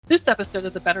This episode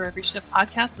of the Better Every Shift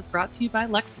podcast is brought to you by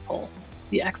Lexipol,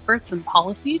 the experts in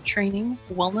policy, training,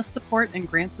 wellness support, and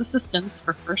grants assistance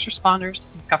for first responders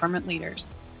and government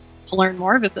leaders. To learn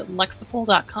more, visit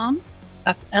lexipol.com.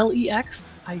 That's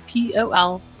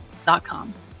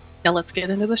LEXIPOL.com. Now let's get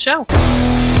into the show.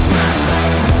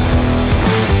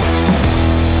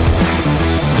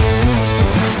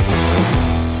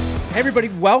 Hey everybody,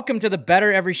 welcome to the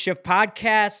Better Every Shift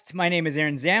podcast. My name is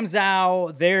Aaron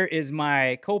Zamzow. There is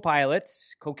my co-pilot,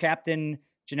 co-captain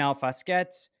Janelle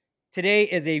Fosquet. Today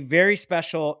is a very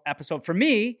special episode for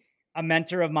me, a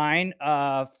mentor of mine,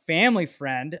 a family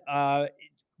friend.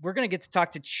 We're going to get to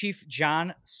talk to Chief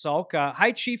John Salka.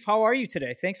 Hi, Chief. How are you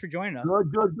today? Thanks for joining us.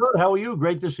 Good. How are you?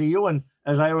 Great to see you. And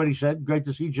as I already said, great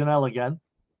to see Janelle again.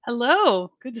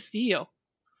 Hello. Good to see you.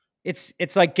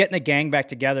 It's like getting the gang back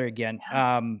together again.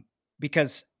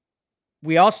 Because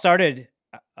we all started,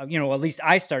 at least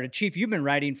I started. Chief, you've been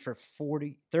writing for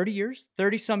 30 years,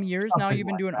 30 some years now. You've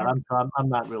been doing I'm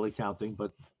not really counting,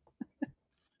 but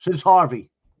since Harvey.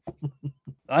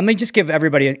 Let me just give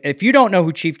everybody, if you don't know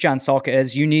who Chief John Salka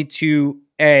is, you need to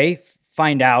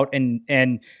find out.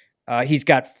 And he's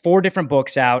got 4 different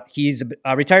books out. He's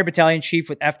a retired battalion chief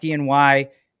with FDNY.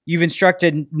 You've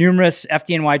instructed numerous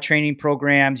FDNY training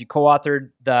programs. You co-authored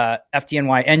the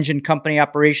FDNY Engine Company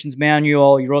Operations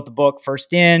Manual. You wrote the book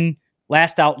First In,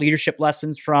 Last Out Leadership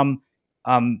Lessons from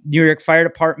New York Fire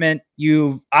Department.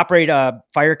 You operate a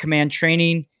fire command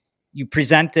training. You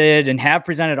presented and have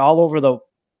presented all over the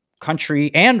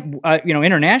country and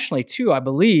internationally too, I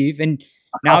believe. And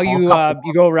now you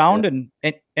go around and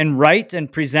write and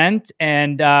present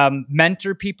and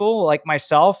mentor people like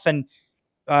myself. And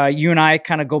you and I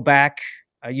kind of go back.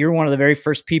 You're one of the very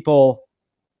first people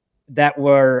that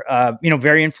were,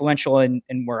 very influential in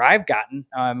where I've gotten.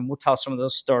 We'll tell some of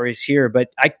those stories here. But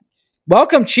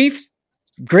welcome, Chief.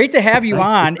 Great to have you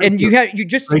on. And you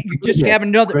just have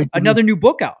another new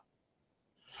book out.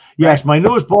 Yes, my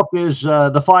newest book is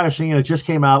The Fire Scene. It just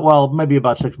came out, well, maybe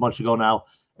about 6 months ago now,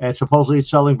 and supposedly it's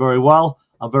selling very well.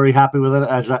 I'm very happy with it.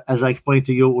 As I explained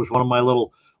to you, it was one of my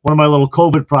little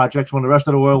COVID projects. When the rest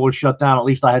of the world was shut down, at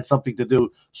least I had something to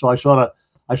do. So I sort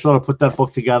of put that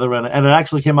book together, and it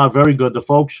actually came out very good. The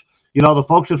folks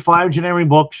at Fire Engineering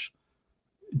Books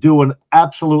do an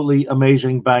absolutely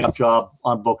amazing bang-up job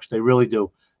on books. They really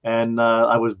do. And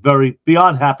I was very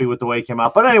beyond happy with the way it came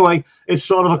out. But anyway, it's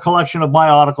sort of a collection of my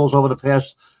articles over the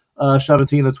past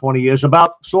 17 or 20 years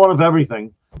about sort of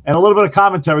everything, and a little bit of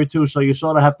commentary too. So you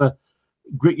sort of have to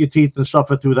grit your teeth and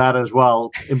suffer through that as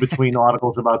well in between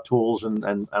articles about tools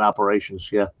and operations.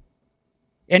 Yeah.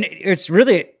 And it's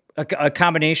really a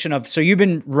combination of, so you've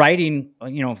been writing,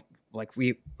 like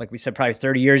we said, probably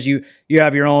 30 years. You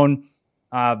have your own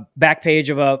back page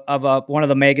of one of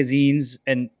the magazines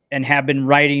and have been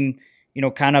writing,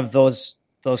 kind of those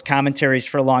commentaries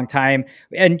for a long time.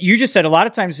 And you just said a lot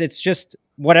of times it's just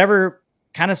whatever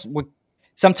kind of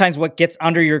sometimes what gets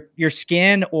under your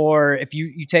skin, or if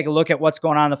you take a look at what's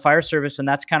going on in the fire service, and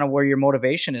that's kind of where your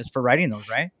motivation is for writing those,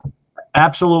 right?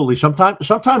 Absolutely.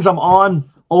 Sometimes I'm on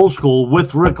Old School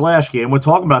with Rick Lasky, and we're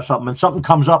talking about something, and something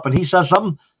comes up, and he says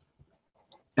something,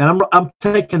 and I'm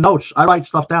taking notes. I write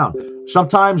stuff down.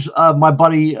 Sometimes my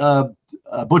buddy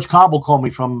Butch Cobb will call me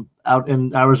from out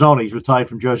in Arizona. He's retired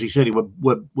from Jersey City.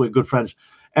 We're good friends.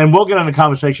 And we'll get in a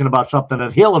conversation about something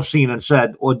that he'll have seen and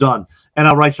said or done, and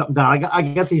I'll write something down. I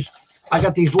got these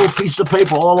little pieces of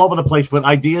paper all over the place with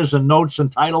ideas and notes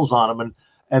and titles on them,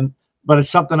 but it's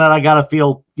something that I got to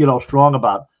feel strong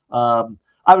about.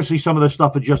 Obviously, some of the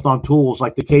stuff is just on tools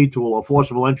like the K tool or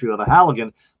forcible entry or the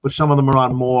Halligan, but some of them are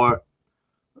on more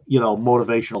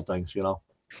motivational things.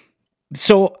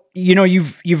 So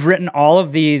you've written all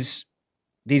of these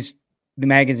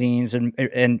magazines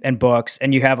and books,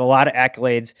 and you have a lot of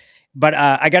accolades, but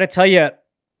I got to tell you,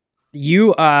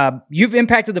 you've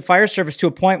impacted the fire service to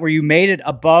a point where you made it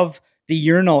above the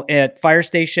urinal at fire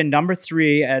station number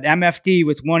 3 at MFD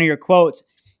with one of your quotes,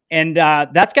 and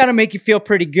that's got to make you feel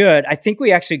pretty good. I think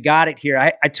we actually got it here.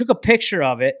 I took a picture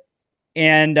of it,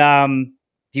 and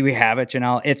do we have it,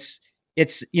 Janelle? It's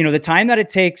the time that it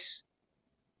takes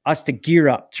us to gear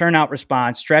up, turn out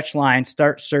response, stretch lines,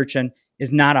 start searching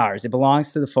is not ours. It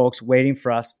belongs to the folks waiting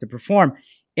for us to perform.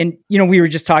 And, we were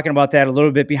just talking about that a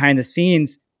little bit behind the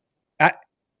scenes.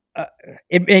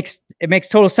 It makes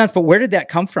total sense, but where did that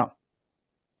come from?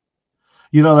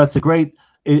 That's a great,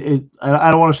 I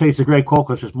don't want to say it's a great quote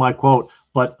because it's my quote,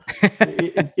 but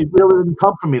it really didn't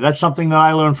come from me. That's something that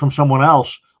I learned from someone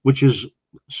else, which is,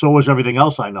 so is everything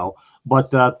else I know.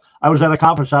 But I was at a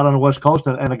conference out on the West Coast,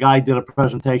 and a guy did a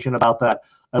presentation about that.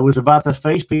 It was about the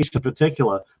face piece in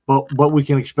particular, but we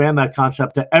can expand that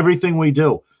concept to everything we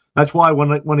do. That's why when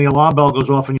the alarm bell goes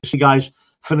off and you see guys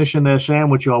finishing their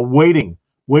sandwich, you're waiting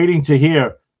to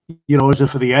hear, is it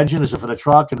for the engine? Is it for the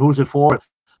truck? And who's it for?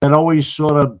 That always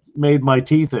sort of made my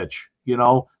teeth itch,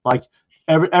 like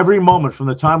every moment from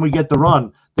the time we get the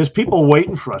run, there's people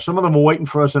waiting for us. Some of them are waiting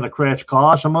for us in a crashed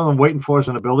car. Some of them are waiting for us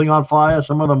in a building on fire.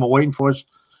 Some of them are waiting for us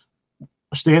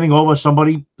standing over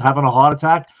somebody having a heart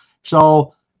attack.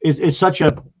 So it's such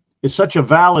a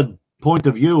valid point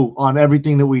of view on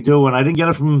everything that we do. And I didn't get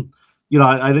it from,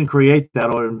 I didn't create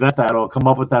that or invent that or come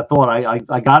up with that thought.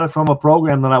 I got it from a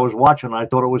program that I was watching. I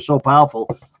thought it was so powerful.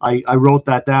 I wrote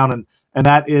that down, and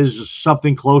that is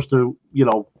something close to,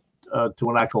 to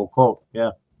an actual quote.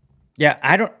 Yeah. Yeah.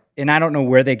 I don't know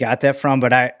where they got that from,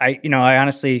 but I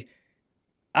honestly,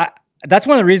 that's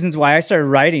one of the reasons why I started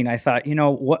writing. I thought,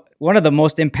 one of the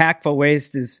most impactful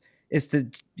ways is to,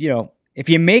 if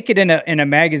you make it in a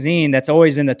magazine that's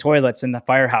always in the toilets in the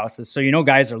firehouses, so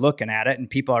guys are looking at it and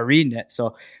people are reading it.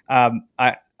 So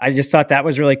I just thought that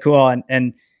was really cool,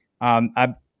 and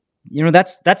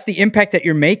that's the impact that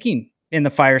you're making in the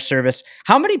fire service.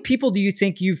 How many people do you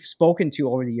think you've spoken to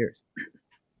over the years?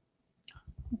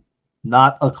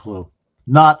 Not a clue.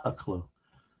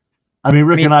 I mean,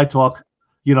 Rick and I talk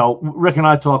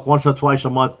once or twice a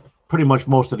month, pretty much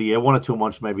most of the year, 1 or 2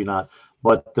 months, maybe not,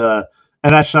 but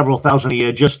and that's several thousand a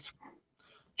year just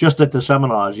at the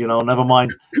seminars, never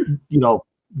mind,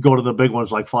 go to the big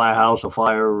ones like Firehouse or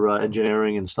Fire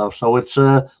Engineering and stuff. So it's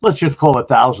let's just call it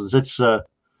thousands.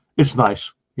 It's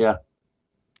nice. Yeah.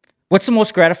 What's the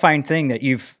most gratifying thing that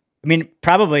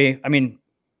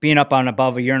being up on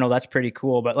above a urinal, that's pretty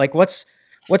cool, but like what's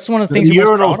one of the things the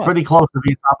urinal is pretty close to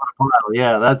being top of the pile.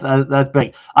 Yeah, that's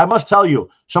big. I must tell you,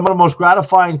 some of the most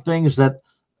gratifying things that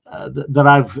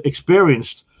I've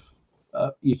experienced.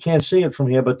 You can't see it from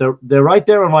here, but they're right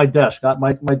there on my desk.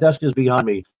 My desk is behind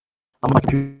me on my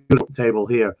computer table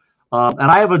here, and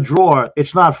I have a drawer.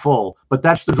 It's not full, but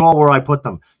that's the drawer where I put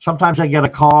them. Sometimes I get a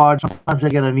card. Sometimes I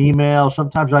get an email.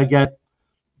 Sometimes I get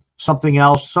something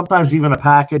else. Sometimes even a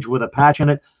package with a patch in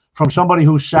it from somebody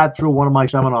who sat through one of my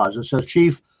seminars and says,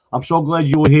 "Chief, I'm so glad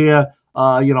you were here.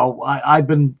 I've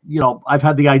been, I've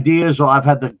had the ideas, or I've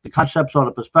had the concepts or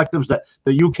the perspectives that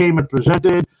you came and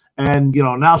presented. And,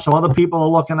 now some other people are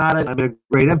looking at it and made a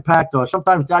great impact." Or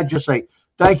sometimes guys just say,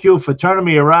 "Thank you for turning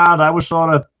me around. I was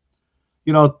sort of,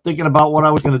 thinking about what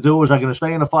I was going to do. Was I going to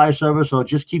stay in the fire service or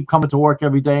just keep coming to work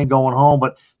every day and going home?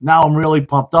 But now I'm really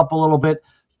pumped up a little bit."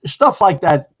 Stuff like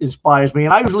that inspires me.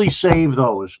 And I usually save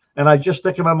those and I just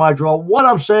stick them in my drawer. What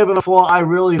I'm saving them for, I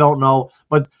really don't know.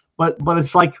 But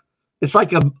it's like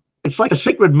a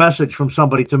secret message from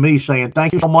somebody to me saying,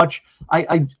 "Thank you so much."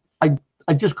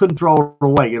 I just couldn't throw it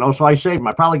away, so I saved them.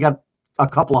 I probably got a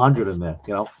couple of hundred in there,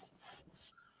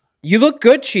 You look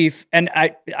good, Chief. And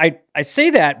I say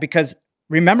that because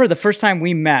remember the first time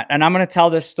we met, and I'm going to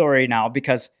tell this story now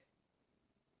because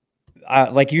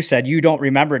like you said, you don't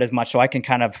remember it as much, so I can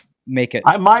kind of make it.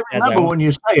 I might remember when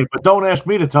you say it, but don't ask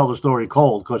me to tell the story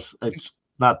cold because it's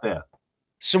not there.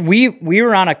 So we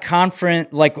were on a conference,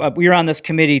 we were on this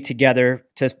committee together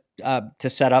to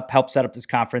help set up this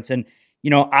conference. And,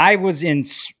 I was in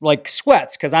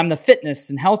sweats because I'm the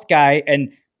fitness and health guy,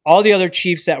 and all the other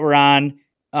chiefs that were on,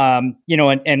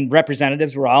 and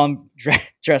representatives were all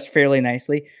dressed fairly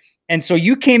nicely. And so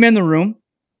you came in the room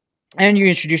and you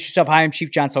introduced yourself. "Hi, I'm Chief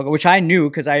John Salka," which I knew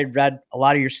because I had read a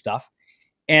lot of your stuff.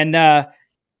 And,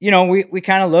 we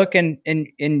kind of look and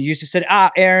you just said,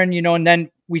 "Aaron," and then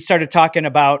we started talking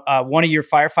about one of your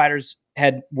firefighters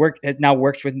had now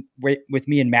worked with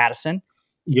me in Madison.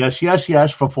 Yes.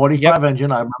 For 45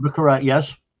 engine. I remember correct.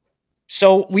 Yes.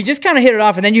 So we just kind of hit it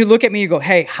off. And then you look at me, you go,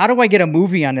 "Hey, how do I get a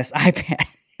movie on this iPad?"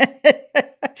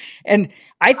 And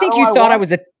I think you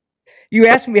thought you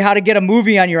asked me how to get a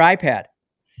movie on your iPad.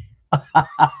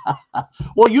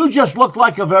 Well, you just look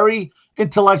like a very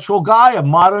intellectual guy, a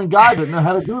modern guy that knows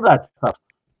how to do that stuff.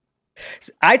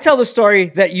 I tell the story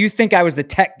that you think I was the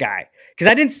tech guy because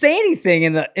I didn't say anything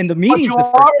in the meetings. But you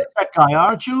are a tech guy,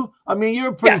 aren't you? I mean, you're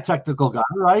a pretty technical guy,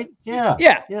 right? Yeah.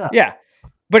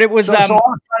 But it was. So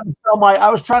I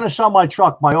was trying to sell my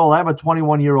truck. I have a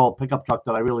 21-year-old pickup truck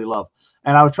that I really love,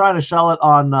 and I was trying to sell it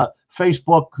on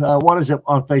Facebook. What is it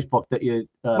on Facebook that you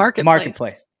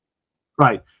Marketplace?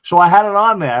 Right. So I had it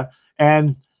on there,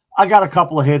 and I got a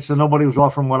couple of hits, and nobody was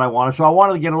offering what I wanted. So I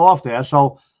wanted to get it off there.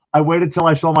 So I waited till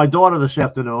I saw my daughter this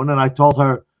afternoon, and I told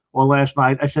her, last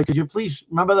night, I said, "Could you please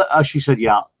remember that?" She said,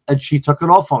 "Yeah," and she took it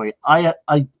off for me. I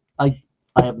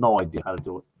have no idea how to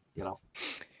do it.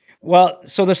 Well,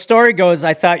 so the story goes,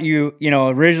 I thought you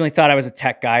originally thought I was a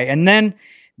tech guy, and then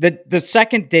the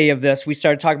second day of this, we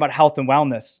started talking about health and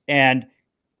wellness, and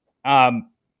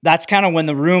that's kind of when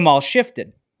the room all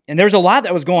shifted. And there's a lot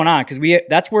that was going on because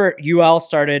that's where UL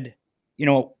started,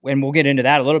 and we'll get into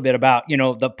that a little bit about,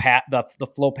 the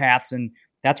flow paths, and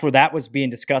that's where that was being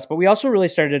discussed. But we also really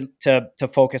started to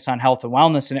focus on health and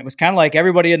wellness. And it was kind of like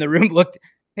everybody in the room looked,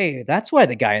 hey, that's why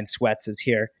the guy in sweats is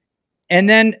here. And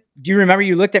then do you remember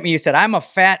you looked at me, you said, I'm a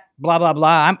fat, blah, blah,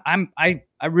 blah. I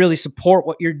really support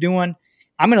what you're doing.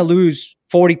 I'm going to lose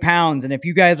 40 pounds. And if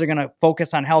you guys are going to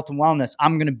focus on health and wellness,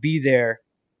 I'm going to be there.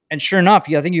 And sure enough,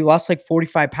 I think you lost like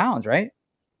 45 pounds, right?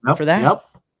 Yep, for that.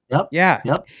 Yep. Yeah.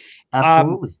 Yep.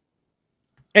 Absolutely.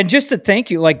 And just to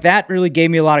thank you, like that really gave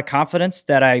me a lot of confidence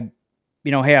that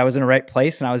hey, I was in the right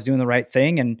place and I was doing the right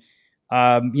thing. And,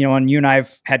 and you and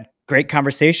I've had great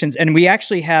conversations, and we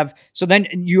actually have. So then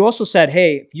you also said,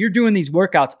 hey, if you're doing these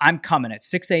workouts, I'm coming at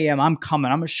 6 a.m. I'm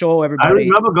coming. I'm going to show everybody. I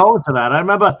remember going to that. I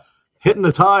remember hitting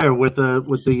the tire with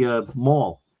the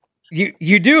mall.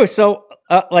 You do. So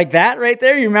like that right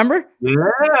there, you remember?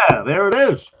 Yeah, there it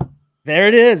is. There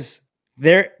it is.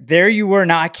 There you were.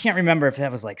 Now I can't remember if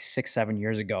that was like 6-7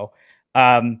 years ago.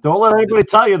 Don't let anybody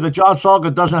tell you that John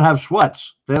Salka doesn't have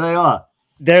sweats. There they are.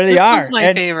 There they are. This one's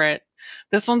my favorite.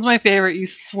 This one's my favorite. You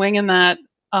swinging that.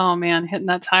 Oh man, hitting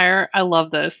that tire. I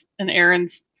love this. And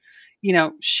Aaron's,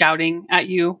 shouting at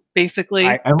you basically.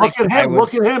 And look at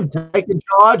him taking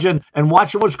charge and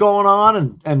watching what's going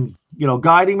on and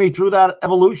guiding me through that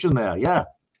evolution there. Yeah.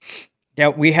 Yeah,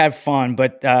 we had fun,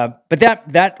 but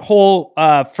that whole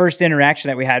first interaction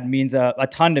that we had means a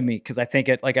ton to me, because I think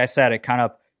it, like I said, it kind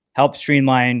of helped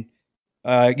streamline,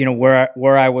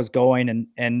 where I was going,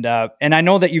 and I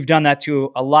know that you've done that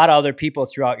to a lot of other people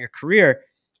throughout your career.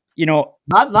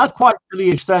 Not quite to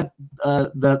the extent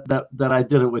that I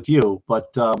did it with you,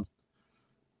 but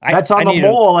that's on the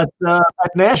mall at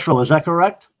Nashville. Is that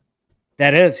correct?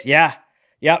 That is, yeah,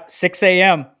 yep, 6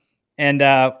 a.m. And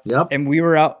and we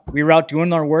were out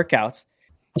doing our workouts.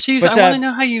 Chief, I want to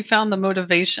know how you found the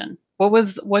motivation. What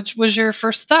was your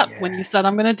first step when you said,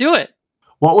 I'm going to do it?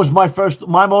 What was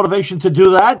my motivation to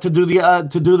do that? To do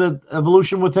the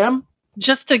evolution with him?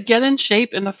 Just to get in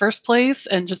shape in the first place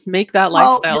and just make that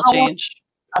lifestyle change.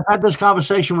 I've had this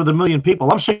conversation with a million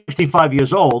people. I'm 65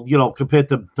 years old, compared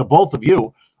to both of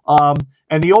you.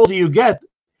 And the older you get,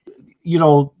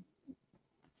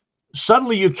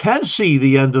 suddenly you can see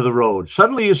the end of the road.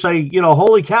 Suddenly you say,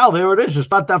 holy cow, there it is. It's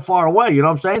not that far away. You know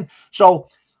what I'm saying? So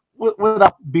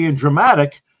without being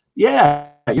dramatic,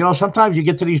 sometimes you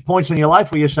get to these points in your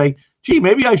life where you say, gee,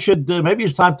 maybe I should, maybe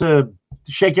it's time to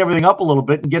shake everything up a little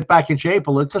bit and get back in shape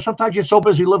a little. Because sometimes you're so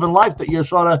busy living life that you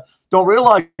sort of don't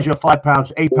realize you're 5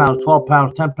 pounds, 8 pounds, 12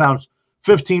 pounds, 10 pounds,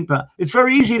 15 pounds. It's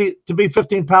very easy to be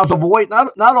 15 pounds overweight,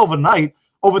 not overnight,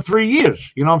 over 3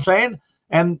 years. You know what I'm saying?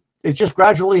 And it just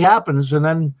gradually happens. And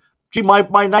then, gee, my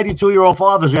 92-year-old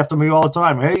father's after me all the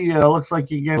time. Hey, looks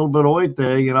like you gained a little bit of weight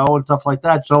there, and stuff like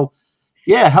that. So,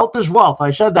 yeah, health is wealth.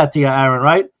 I said that to you, Aaron,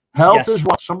 right? Health is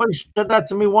wealth. Somebody said that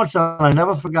to me once, and I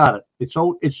never forgot it. It's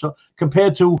so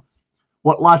compared to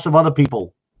what lots of other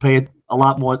people pay a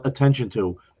lot more attention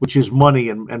to, which is money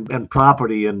and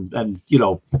property and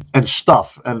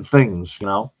stuff and things,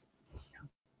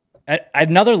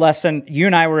 Another lesson, you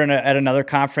and I were at another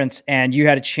conference, and you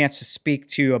had a chance to speak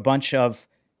to a bunch of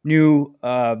new,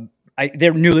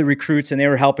 they're newly recruits, and they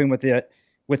were helping with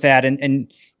that.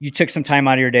 And you took some time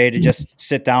out of your day to just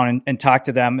sit down and talk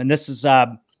to them. And this is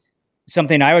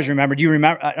something I always remember. Do you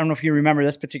remember? I don't know if you remember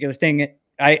this particular thing.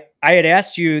 I had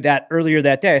asked you that earlier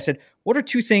that day. I said, what are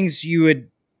 2 things you would,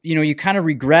 you kind of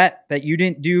regret that you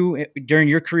didn't do during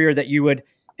your career that you would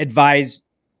advise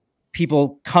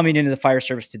people coming into the fire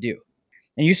service to do?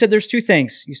 And you said there's 2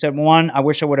 things. You said, 1, I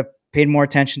wish I would have paid more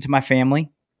attention to my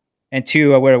family. And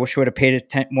 2, I wish I would have paid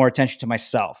more attention to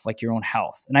myself, like your own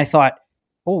health. And I thought,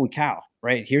 holy cow,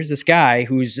 right? Here's this guy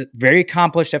who's very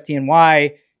accomplished,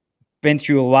 FDNY, been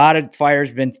through a lot of fires,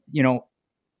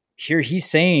 here he's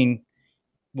saying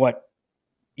what,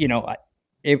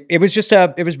 it was just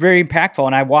it was very impactful.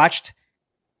 And I watched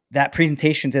that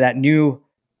presentation to that new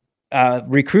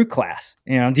recruit class.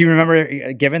 Do you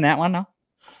remember giving that one now?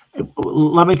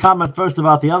 Let me comment first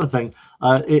about the other thing.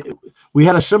 We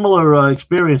had a similar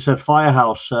experience at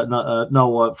Firehouse,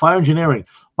 Fire Engineering.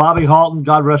 Bobby Halton,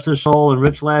 God rest his soul, and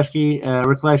Rick Lasky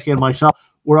and myself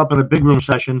were up in a big room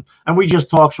session, and we just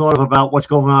talked sort of about what's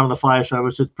going on in the fire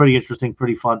service. It's pretty interesting,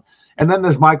 pretty fun. And then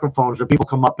there's microphones that people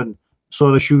come up and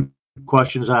sort of shoot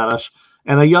questions at us.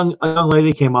 And a young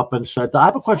lady came up and said, I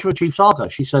have a question for Chief Salka.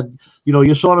 She said,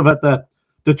 you're sort of at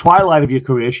the twilight of your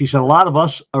career. She said, a lot of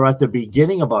us are at the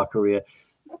beginning of our career.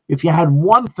 If you had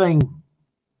one thing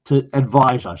to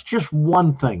advise us, just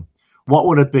one thing, what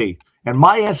would it be? And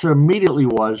my answer immediately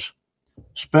was,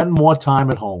 spend more time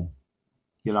at home,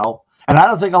 you know? And I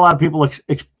don't think a lot of people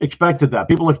expected that.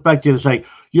 People expect you to say,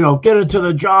 get into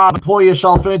the job, and pour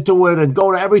yourself into it, and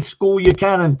go to every school you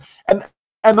can.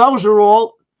 And those are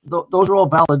all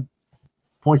valid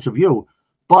points of view.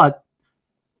 But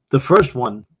the first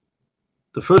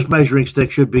measuring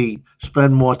stick should be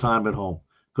spend more time at home.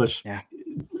 Because,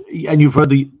 and you've heard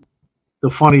the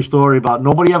funny story about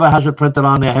nobody ever has it printed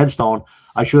on their headstone,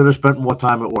 I should have spent more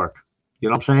time at work. You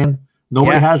know what I'm saying?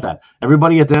 Nobody has that.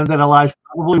 Everybody at the end of their lives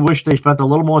probably wish they spent a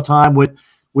little more time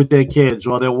with their kids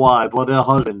or their wife or their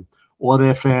husband or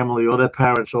their family or their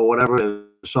parents or whatever it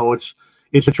is. So it's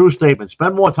a true statement.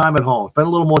 Spend more time at home. Spend a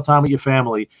little more time with your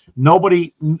family.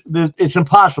 It's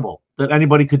impossible that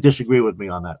anybody could disagree with me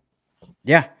on that.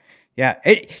 Yeah. Yeah.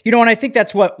 And I think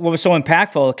that's what was so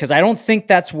impactful, because I don't think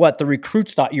that's what the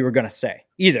recruits thought you were going to say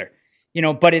either,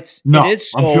 but it is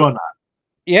so, I'm sure not.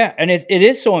 Yeah. And it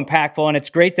is so impactful, and it's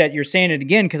great that you're saying it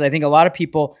again, because I think a lot of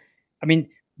people,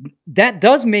 that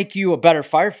does make you a better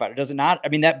firefighter, does it not?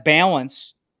 That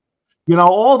balance.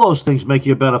 All those things make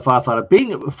you a better firefighter.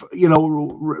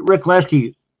 Rick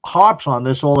Lasky harps on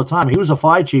this all the time. He was a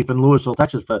fire chief in Louisville,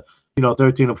 Texas for,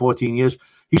 13 or 14 years.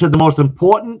 He said the most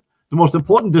important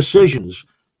decisions,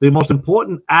 the most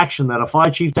important action that a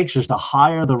fire chief takes is to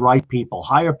hire the right people.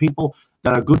 Hire people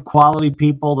that are good quality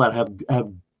people, that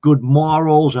have good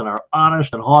morals and are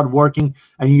honest and hardworking,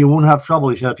 and you won't have trouble.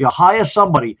 He said, if you hire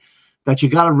somebody that you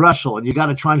got to wrestle and you got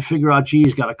to try and figure out,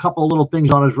 he's got a couple of little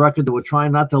things on his record that we're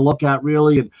trying not to look at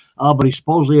really, but he's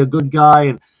supposedly a good guy.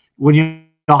 And when you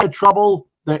have trouble,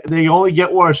 they only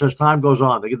get worse as time goes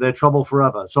on. They're trouble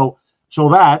forever. So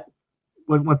that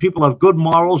when people have good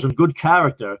morals and good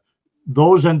character,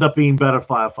 those end up being better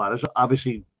firefighters.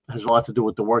 Obviously, has a lot to do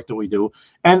with the work that we do,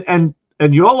 and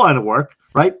your line of work,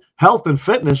 right? Health and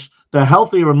fitness. The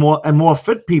healthier and more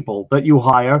fit people that you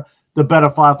hire, the better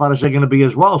firefighters they're going to be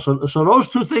as well. So those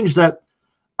two things that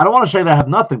I don't want to say they have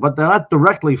nothing, but they're not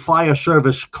directly fire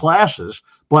service classes,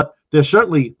 but they're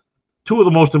certainly two of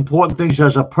the most important things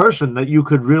as a person that you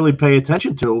could really pay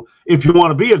attention to if you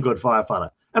want to be a good firefighter,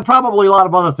 and probably a lot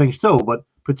of other things too, but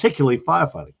particularly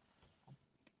firefighting.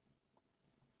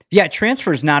 Yeah, it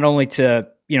transfers not only to,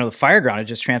 the fire ground, it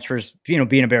just transfers, being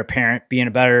a better parent, being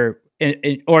a better,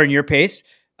 or in your case,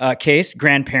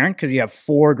 grandparent, because you have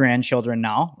 4 grandchildren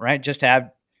now, right? Just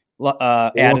have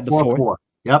added the 4th.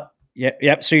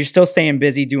 Yep. So you're still staying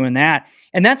busy doing that.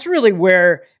 And that's really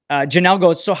where Janelle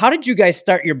goes, so how did you guys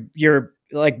start your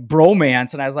like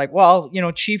bromance? And I was like, well,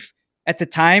 Chief at the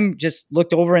time just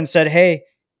looked over and said, hey,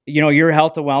 you're a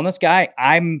health and wellness guy.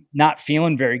 I'm not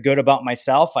feeling very good about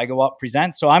myself. I go out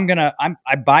present. So I'm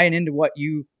buying into what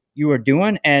you are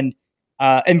doing, and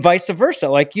vice versa.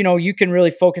 Like, you can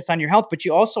really focus on your health, but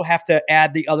you also have to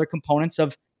add the other components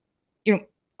of,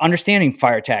 understanding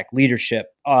fire attack, leadership,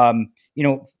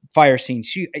 fire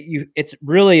scenes. It's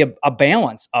really a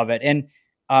balance of it. And,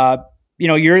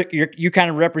 you kind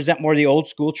of represent more of the old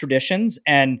school traditions,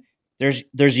 and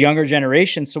there's younger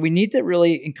generations. So we need to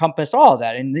really encompass all of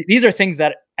that. And these are things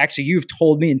that actually you've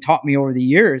told me and taught me over the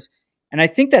years. And I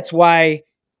think that's why,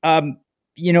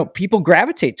 people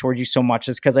gravitate towards you so much,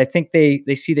 is because I think they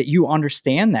see that you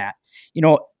understand that,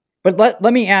 but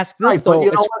let me ask this, right,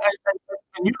 though.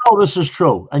 This is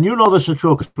true. And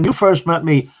because when you first met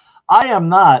me, I am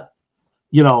not,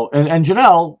 and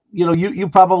Janelle, you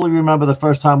probably remember the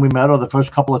first time we met, or the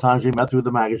first couple of times we met through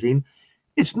the magazine.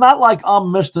 It's not like I'm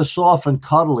Mr. Soft and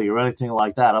Cuddly or anything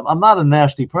like that. I'm not a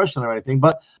nasty person or anything,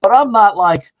 but I'm not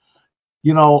like,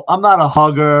 I'm not a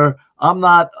hugger. I'm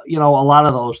not, a lot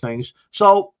of those things.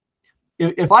 So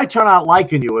if I turn out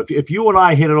liking you, if you and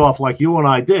I hit it off like you and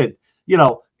I did,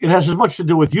 it has as much to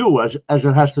do with you as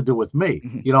it has to do with me.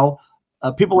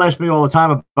 Mm-hmm. People ask me all the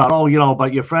time about,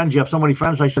 about your friends. You have so many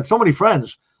friends. I said, so many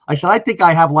friends. I said, I think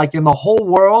I have, like, in the whole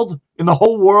world,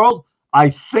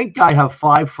 I think I have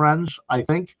 5 friends. I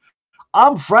think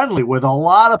I'm friendly with a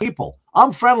lot of people.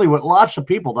 I'm friendly with lots of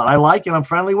people that I like and I'm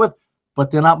friendly with, but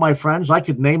they're not my friends. I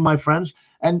could name my friends.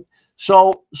 And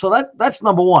so that's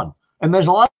number one. And there's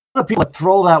a lot of people that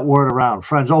throw that word around.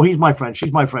 Friends. Oh, he's my friend.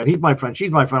 She's my friend. He's my friend.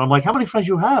 She's my friend. I'm like, how many friends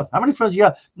you have? How many friends you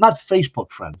have? Not Facebook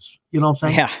friends. You know what I'm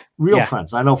saying? Yeah. Real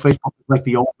friends. I know Facebook is like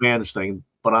the old man's thing,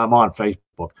 but I'm on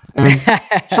Facebook. And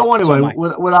so anyway,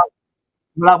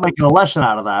 without making a lesson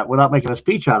out of that, without making a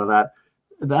speech out of that,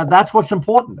 that's what's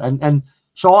important. And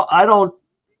so I don't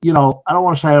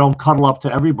want to say I don't cuddle up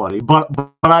to everybody, but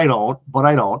I don't.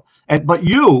 But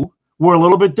you were a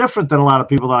little bit different than a lot of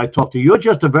people that I talk to. You're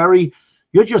just a very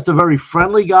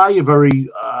friendly guy. You're very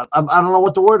I don't know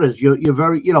what the word is. You're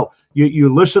very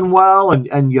you listen well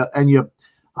and you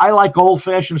I like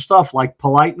old-fashioned stuff like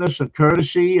politeness and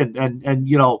courtesy and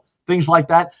things like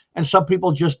that. And some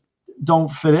people just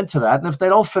don't fit into that. And if they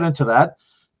don't fit into that,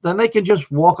 then they can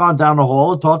just walk on down the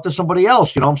hall and talk to somebody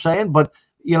else. You know what I'm saying? But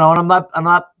and I'm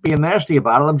not being nasty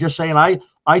about it. I'm just saying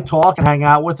I talk and hang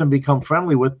out with and become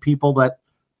friendly with people that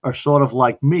are sort of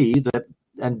like me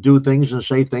and do things and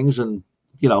say things and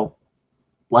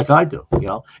like I do.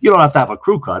 You don't have to have a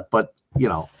crew cut, but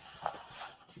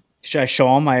Should I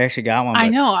show them? I actually got one. I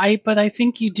know. But I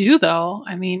think you do, though.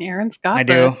 I mean, Aaron's got. I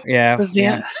do.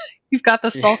 Yeah. You've got the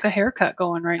Salka haircut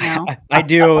going right now. I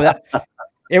do.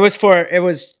 It was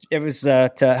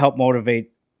to help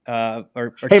motivate.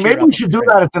 Or hey, maybe we should do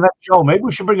that at the next show. Maybe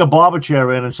we should bring a barber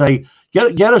chair in and say, get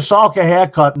a Salka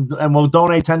haircut, and we'll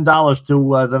donate $10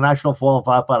 to the National Fallen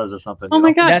Firefighters or something. Oh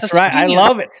my gosh, that's right. Genius. I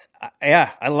love it.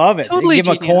 Yeah, I love it. Totally give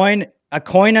them a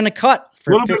coin and a cut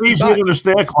for $50. A little bit easier than a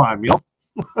stair climb, Yeah,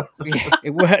 it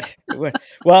would.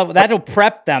 Well, that'll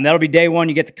prep them. That'll be day one.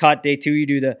 You get the cut. Day two, you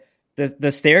do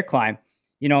the stair climb.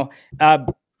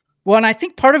 Well, and I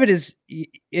think part of it is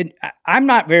I'm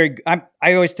not very. I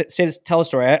always tell a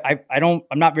story. I'm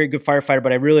not very good firefighter,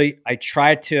 but I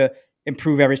try to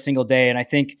improve every single day. And I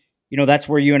think that's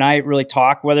where you and I really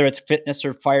talk, whether it's fitness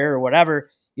or fire or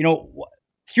whatever.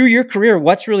 Through your career,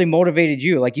 what's really motivated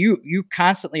you? Like you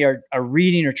constantly are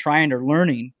reading or trying or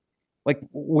learning. Like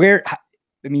where?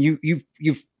 I mean, you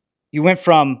went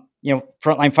from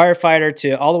frontline firefighter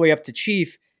to all the way up to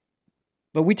chief.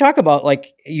 But we talk about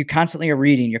like you constantly are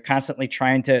reading, you're constantly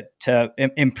trying to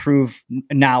improve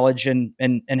knowledge and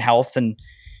health, and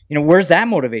where's that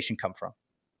motivation come from?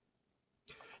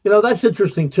 That's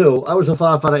interesting too. I was a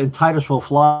firefighter in Titusville,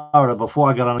 Florida, before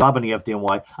I got on a job in the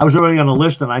FDNY. I was already on the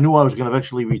list, and I knew I was going to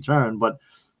eventually return. But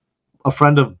a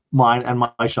friend of mine and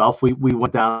myself, we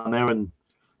went down there and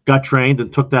got trained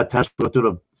and took that test. We went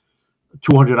through the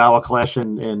 200-hour class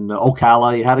in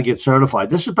Ocala. You had to get certified.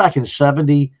 This is back in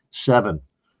 77.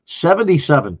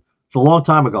 77. It's a long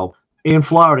time ago. In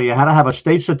Florida, you had to have a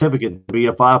state certificate to be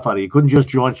a firefighter. You couldn't just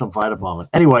join some fire department.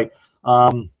 Anyway, I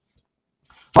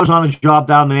was on a job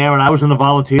down there, and I was in the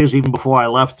volunteers even before I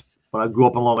left. But I grew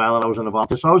up in Long Island. I was in the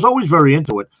volunteers, so I was always very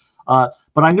into it. But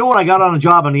I knew when I got on a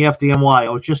job in the FDNY,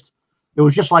 it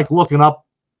was just like looking up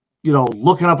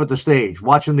at the stage,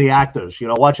 watching the actors,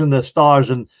 watching the stars,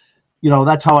 and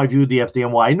that's how I viewed the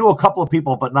FDNY. I knew a couple of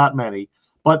people, but not many.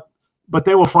 But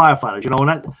they were firefighters, and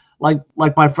that,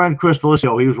 like my friend Chris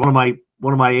Delisio, he was one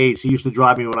of my aides. He used to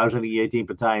drive me when I was in the 18th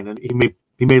Battalion, and he made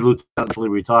lieutenant, eventually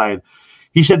retired.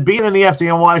 He said being in the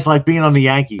FDNY is like being on the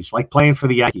Yankees, like playing for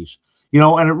the Yankees,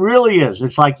 and it really is.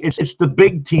 It's like it's the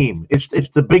big team, it's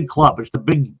the big club, it's the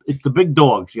big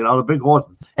dogs, the big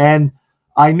horses. And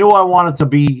I knew I wanted to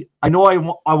be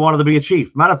a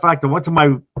chief. Matter of fact, I went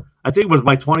to I think it was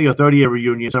my 20 or 30 year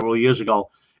reunion several years ago,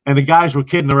 and the guys were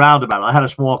kidding around about it. I had a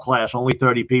small class, only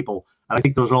 30 people, and I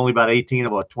think there was only about 18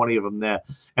 or 20 of them there.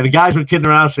 And the guys were kidding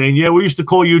around saying, "Yeah, we used to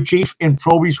call you chief in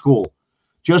Proby school.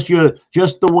 Just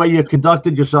the way you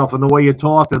conducted yourself and the way you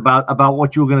talked about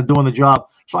what you were going to do on the job."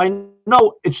 So I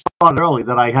know it started early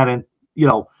that I had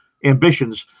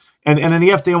ambitions. And in the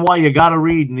FDNY, you got to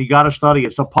read and you got to study.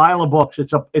 It's a pile of books.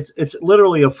 It's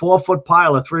literally a 4-foot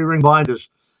pile of 3-ring binders,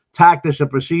 tactics and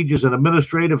procedures and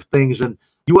administrative things, and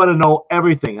you got to know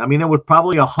everything. I mean, there was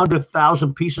probably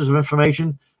 100,000 pieces of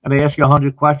information, and they ask you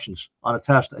 100 questions on a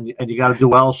test, and you got to do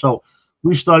well. So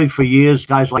we studied for years.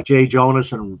 Guys like Jay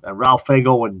Jonas and Ralph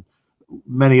Fago and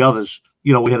many others.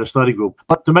 We had a study group.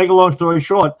 But to make a long story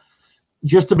short,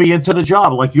 just to be into the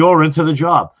job, like you're into the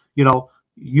job,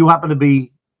 you happen to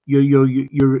be.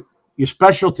 Your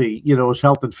specialty, is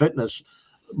health and fitness.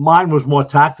 Mine was more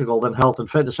tactical than health and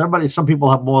fitness. Some people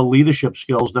have more leadership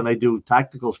skills than they do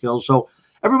tactical skills. So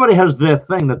everybody has their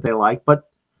thing that they like. But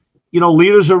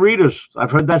leaders are readers.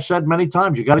 I've heard that said many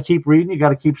times. You got to keep reading. You got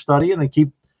to keep studying and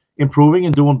keep improving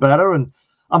and doing better. And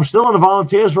I'm still in the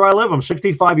volunteers where I live. I'm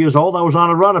 65 years old. I was on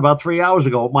a run about 3 hours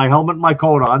ago with my helmet and my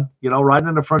coat on. Riding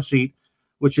in the front seat,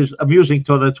 which is amusing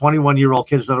to the 21-year-old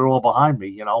kids that are all behind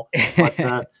me.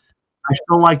 But I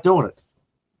still like doing it.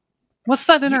 What's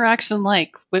that interaction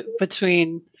like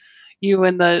between you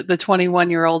and the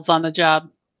 21-year-olds on the job?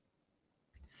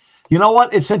 You know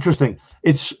what? It's interesting.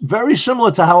 It's very similar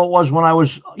to how it was when I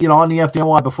was, on the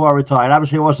FDNY before I retired.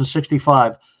 Obviously, I wasn't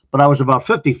 65, but I was about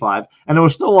 55. And there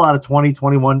was still a lot of 20,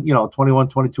 21, 21,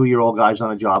 22-year-old guys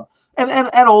on the job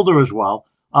and older as well.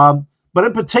 But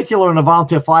in particular in the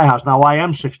volunteer firehouse, now I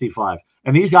am 65,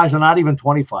 and these guys are not even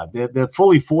 25. They're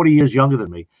fully 40 years younger than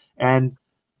me. And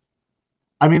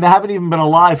I mean, they haven't even been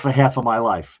alive for half of my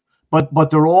life, but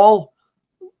they're all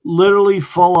literally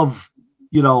full of,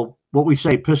 what we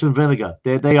say, piss and vinegar.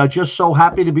 They are just so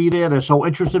happy to be there. They're so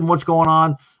interested in what's going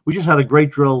on. We just had a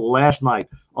great drill last night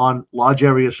on large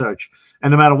area search.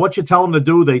 And no matter what you tell them to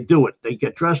do, they do it. They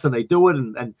get dressed and they do it.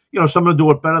 And some of them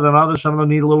do it better than others. Some of them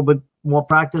need a little bit more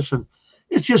practice. And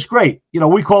it's just great.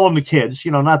 We call them the kids,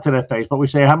 not to their face, but we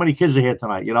say, how many kids are here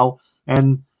tonight,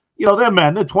 And, they're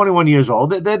men. They're 21 years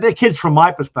old. They're kids from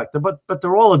my perspective, but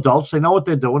they're all adults. They know what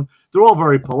they're doing. They're all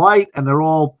very polite, and they're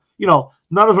all,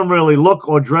 none of them really look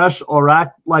or dress or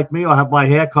act like me or have my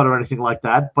hair cut or anything like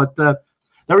that. But that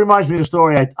reminds me of a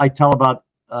story I tell about,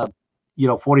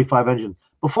 45 Engine.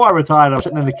 Before I retired, I was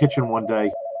sitting in the kitchen one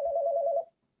day,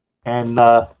 and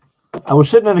at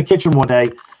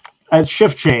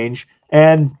shift change,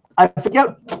 and I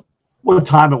forget what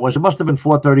time it was. It must have been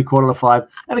 4:30, 4:45,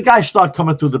 and the guys start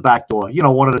coming through the back door,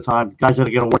 one at a time. Guys that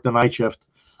are going to work the night shift.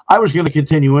 I was going to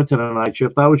continue into the night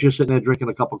shift. I was just sitting there drinking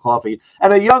a cup of coffee,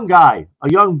 and a young guy, a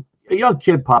young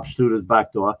kid pops through the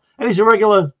back door, and he's a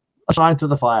regular assigned to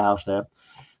the firehouse there,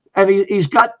 and he's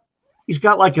got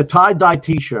like a tie-dye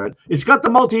T-shirt. It's got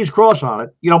the Maltese cross on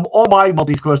it. All my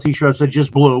Maltese cross T-shirts are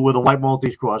just blue with a white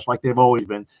Maltese cross, like they've always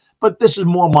been. But this is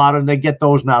more modern. They get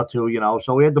those now too,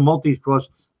 So we had the Maltese cross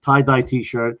tie-dye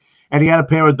T-shirt, and he had a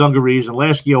pair of dungarees. And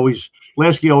Lasky always,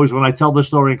 when I tell this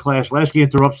story in class, Lasky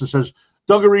interrupts and says,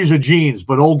 "Dungarees are jeans,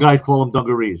 but old guys call them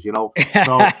dungarees." So,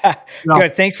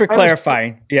 Good. Thanks for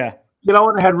clarifying. Yeah.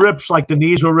 And it had rips, like the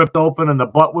knees were ripped open and the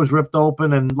butt was ripped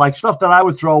open, and like stuff that I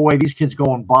would throw away. These kids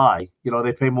go and buy.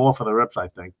 They pay more for the rips, I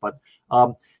think. But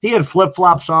he had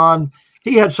flip-flops on.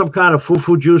 He had some kind of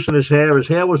foo-foo juice in his hair. His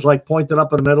hair was like pointed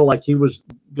up in the middle, like he was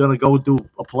gonna go do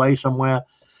a play somewhere.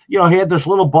 He had this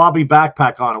little Bobby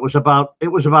backpack on. It was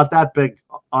about that big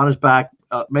on his back.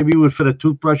 Maybe he would fit a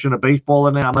toothbrush and a baseball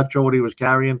in there. I'm not sure what he was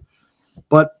carrying,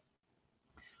 but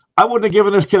I wouldn't have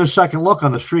given this kid a second look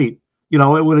on the street. It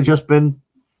would have just been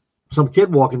some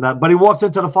kid walking down. But he walked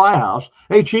into the firehouse.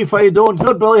 "Hey, Chief, how you doing?"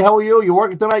 "Good, Billy. How are you? You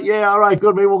working tonight?" "Yeah, all right,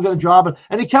 good. Maybe we'll get a job."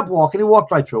 And he kept walking. He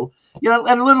walked right through.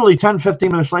 And literally 10,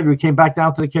 15 minutes later, he came back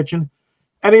down to the kitchen,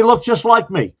 and he looked just like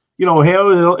me.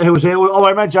 Hair was hair. Oh,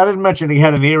 I didn't mention he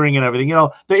had an earring and everything.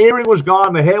 The earring was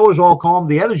gone. The hair was all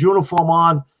combed. He had his uniform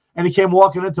on, and he came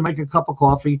walking in to make a cup of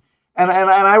coffee. And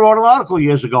I wrote an article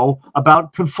years ago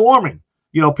about conforming.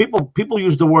 People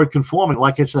use the word conforming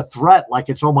like it's a threat, like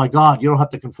it's, oh my God, you don't have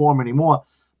to conform anymore.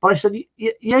 But I said,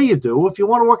 yeah, you do. If you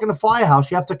want to work in a firehouse,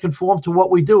 you have to conform to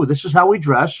what we do. This is how we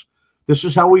dress. This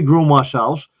is how we groom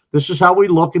ourselves. This is how we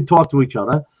look and talk to each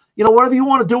other. Whatever you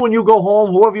want to do when you go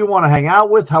home, whoever you want to hang out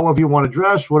with, however you want to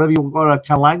dress, whatever kind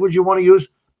of language you want to use,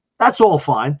 that's all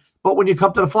fine. But when you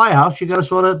come to the firehouse, you got to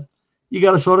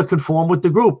sort of conform with the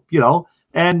group,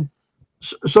 And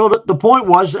so the point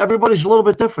was, everybody's a little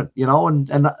bit different,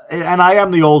 And I am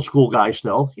the old school guy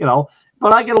still,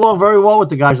 But I get along very well with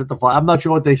the guys at the fire. I'm not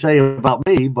sure what they say about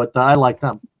me, but I like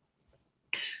them.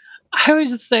 I would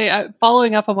just say,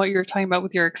 following up on what you were talking about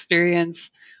with your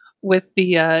experience with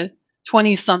the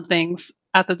 20-somethings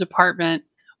at the department,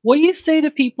 what do you say to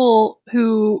people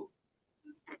who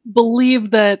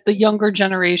believe that the younger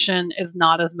generation is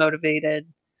not as motivated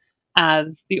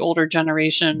as the older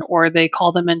generation, or they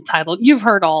call them entitled? You've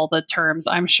heard all the terms,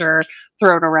 I'm sure,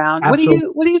 thrown around. Absolutely.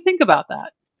 What do you think about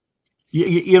that?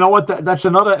 You know what? That's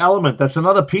another element. That's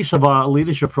another piece of our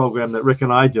leadership program that Rick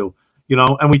and I do.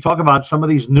 And we talk about some of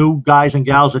these new guys and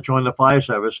gals that join the fire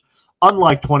service.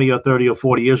 Unlike 20 or 30 or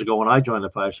 40 years ago when I joined the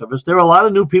fire service, there are a lot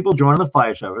of new people joining the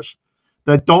fire service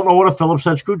that don't know what a Phillips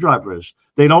head screwdriver is.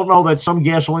 They don't know that some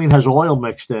gasoline has oil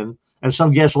mixed in and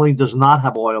some gasoline does not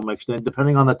have oil mixed in,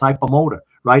 depending on the type of motor,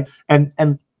 right?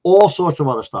 And all sorts of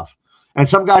other stuff. And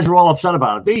some guys are all upset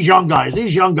about it. These young guys,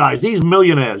 these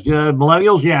millionaires,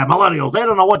 millennials, millennials, they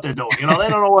don't know what they're doing. They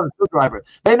don't know what a screwdriver is.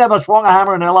 They never swung a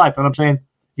hammer in their life. And I'm saying,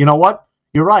 you know what?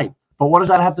 You're right. But what does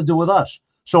that have to do with us?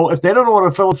 So if they don't know what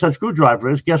a Phillips head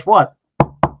screwdriver is, guess what?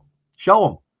 Show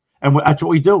them. And that's what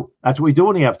we do. That's what we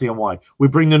do in the FDNY. We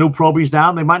bring the new probies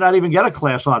down. They might not even get a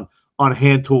class on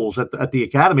hand tools at the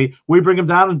academy. We bring them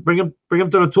down and bring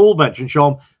them to the tool bench and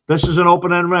show them, this is an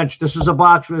open-end wrench. This is a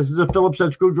box. This is a Phillips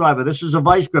head screwdriver. This is a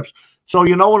vice grips. So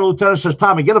when a lieutenant says,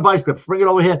 "Tommy, get a vice grip. Bring it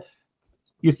over here,"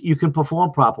 you can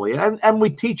perform properly. And we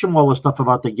teach them all the stuff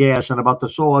about the gas and about the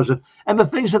saws and the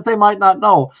things that they might not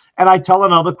know. And I tell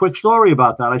another quick story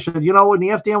about that. I said, in the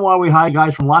FDNY, we hire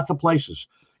guys from lots of places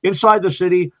inside the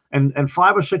city and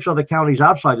 5 or 6 other counties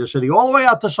outside the city, all the way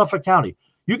out to Suffolk County.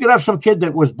 You could have some kid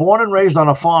that was born and raised on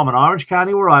a farm in Orange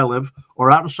County, where I live,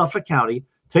 or out in Suffolk County,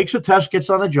 takes a test, gets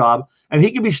on a job, and he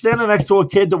could be standing next to a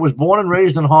kid that was born and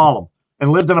raised in Harlem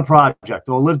and lived in a project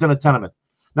or lived in a tenement.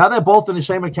 Now they're both in the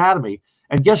same academy.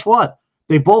 And guess what?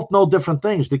 They both know different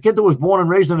things. The kid that was born and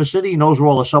raised in the city, he knows where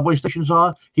all the subway stations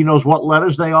are. He knows what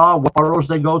letters they are, what boroughs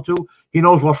they go to. He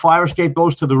knows what fire escape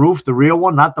goes to the roof, the rear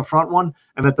one, not the front one,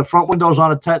 and that the front windows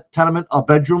on a tenement are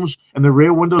bedrooms and the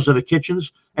rear windows are the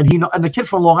kitchens. And the kid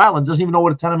from Long Island doesn't even know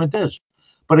what a tenement is.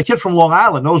 But a kid from Long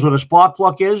Island knows what a spark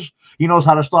plug is. He knows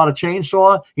how to start a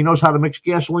chainsaw. He knows how to mix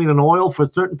gasoline and oil for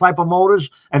certain type of motors,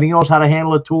 and he knows how to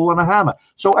handle a tool and a hammer.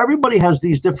 So everybody has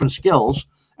these different skills.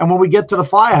 And when we get to the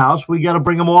firehouse, we got to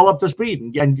bring them all up to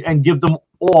speed and give them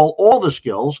all the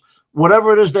skills.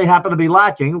 Whatever it is they happen to be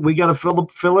lacking, we got to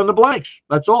fill in the blanks.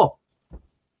 That's all.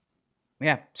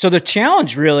 Yeah. So the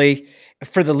challenge really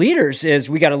for the leaders is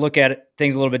we got to look at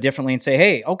things a little bit differently and say,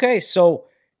 hey, okay, so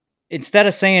instead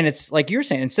of saying it's like you're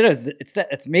saying,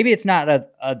 maybe it's not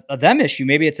a them issue,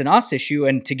 maybe it's an us issue,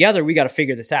 and together we got to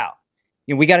figure this out.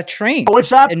 We got to train. Oh,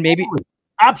 it's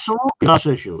absolutely an us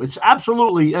issue. It's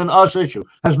absolutely an us issue.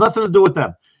 Has nothing to do with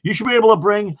them. You should be able to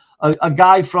bring a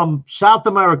guy from South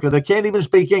America that can't even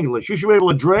speak English. You should be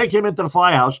able to drag him into the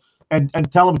firehouse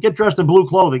and tell him, get dressed in blue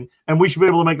clothing, and we should be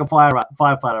able to make a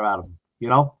firefighter out of him.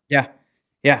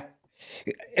 Yeah.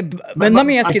 But let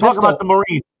me ask you this. Talk about the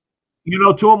Marines.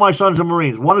 Two of my sons are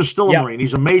Marines. One is still a Marine.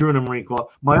 He's a major in the Marine Corps.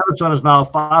 My other son is now a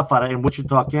firefighter in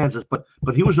Wichita, Kansas, but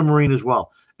he was a Marine as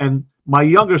well. And my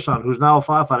younger son, who's now a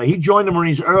firefighter, he joined the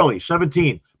Marines early,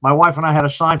 17. My wife and I had a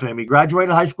sign for him. He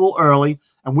graduated high school early,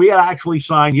 and we had actually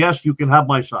signed, yes, you can have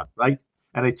my son, right?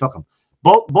 And they took him.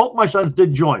 Both my sons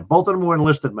did join. Both of them were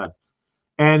enlisted men.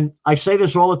 And I say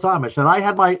this all the time. I said, I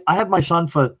had my son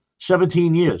for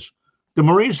 17 years. The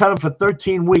Marines had him for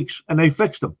 13 weeks, and they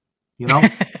fixed him.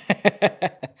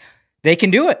 They can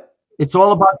do it. It's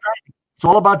all about training. It's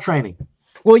all about training.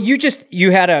 Well,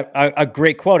 you had a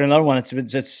great quote. Another one that's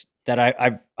just that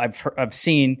I've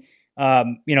seen,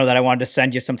 that I wanted to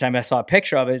send you sometime. I saw a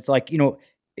picture of it. It's like,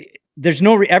 there's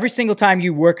every single time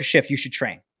you work a shift, you should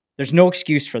train. There's no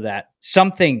excuse for that.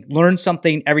 Learn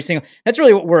something that's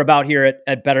really what we're about here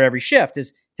at Better Every Shift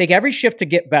is take every shift to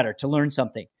get better, to learn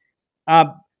something.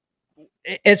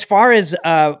 As far as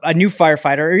a new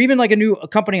firefighter or even like a new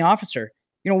company officer,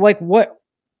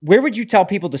 where would you tell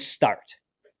people to start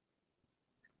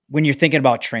when you're thinking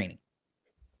about training?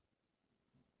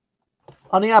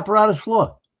 On the apparatus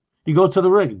floor. You go to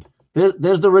the rig.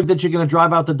 There's the rig that you're going to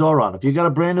drive out the door on. If you got a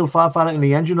brand new firefighter in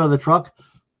the engine of the truck,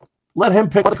 let him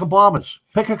pick the compartments.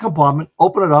 Pick a compartment,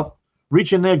 open it up,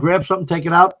 reach in there, grab something, take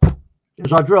it out.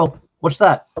 Here's our drill. What's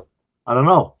that? I don't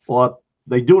know. Or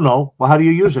they do know. Well, how do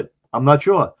you use it? I'm not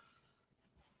sure.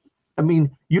 I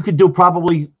mean, you could do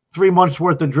probably 3 months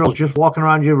worth of drills just walking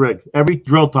around your rig. Every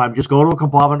drill time, just go to a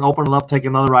compartment, open it up, take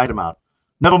another item out.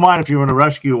 Never mind if you're in a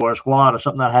rescue or a squad or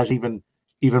something that has even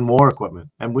more equipment.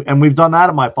 And we've done that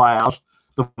at my firehouse,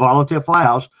 the volunteer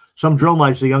firehouse. Some drill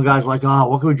nights, the young guys are like,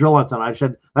 what can we drill on tonight? I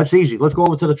said, that's easy. Let's go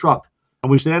over to the truck. And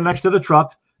we stand next to the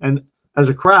truck, and as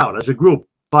a crowd, as a group,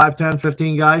 5, 10,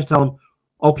 15 guys, tell them,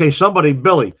 okay, somebody,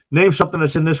 Billy, name something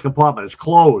that's in this compartment. It's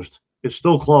closed. It's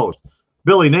still closed.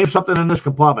 Billy, name something in this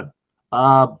compartment.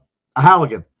 A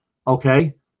Halligan.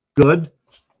 Okay, good.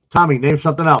 Tommy, name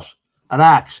something else. An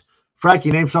axe. Frankie,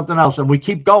 name something else. And we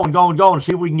keep going, and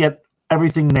see if we can get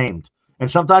everything named. And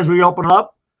sometimes we open it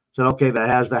up, said, okay, that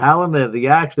has the Halligan, there's the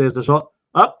axe, there's this.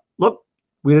 Look,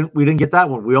 we didn't get that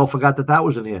one. We all forgot that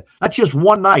was in here. That's just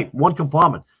one night, one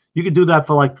compartment. You could do that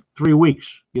for like 3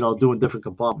 weeks, doing different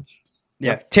compartments.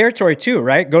 Yeah. Territory too,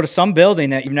 right? Go to some building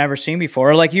that you've never seen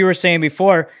before. Or like you were saying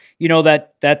before,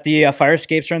 that the fire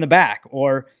escapes are in the back,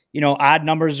 or, odd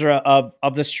numbers of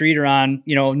the street are on,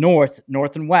 north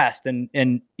and west and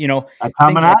that's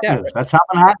how Manhattan is. That's how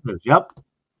Manhattan is. Yep.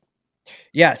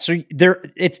 Yeah. So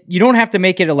you don't have to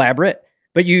make it elaborate,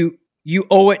 but you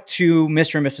owe it to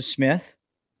Mr. and Mrs. Smith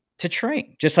to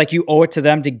train, just like you owe it to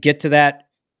them to get to that,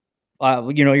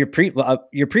 your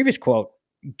previous quote,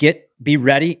 be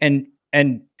ready.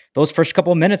 And those first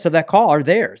couple of minutes of that call are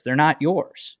theirs. They're not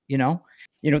yours,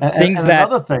 things that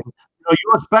another thing,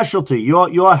 your specialty,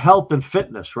 your health and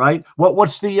fitness, right?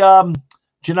 What's the,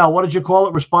 Janelle, what did you call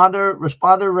it?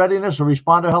 Responder readiness or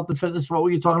responder health and fitness? What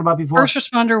were you talking about before? First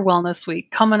Responder Wellness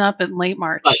Week coming up in late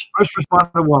March. Right. First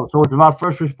responder wellness. So it's about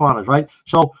first responders, right?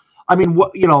 So, I mean,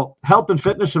 health and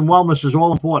fitness and wellness is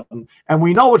all important. And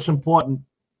we know it's important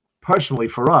personally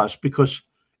for us because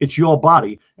it's your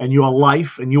body and your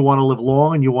life, and you want to live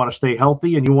long, and you want to stay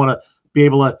healthy, and you want to be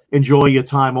able to enjoy your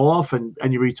time off and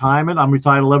your retirement. I'm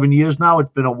retired 11 years now.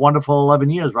 It's been a wonderful 11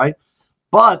 years, right?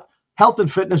 But health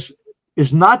and fitness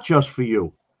is not just for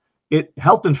you.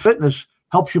 Health and fitness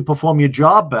helps you perform your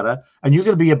job better, and you're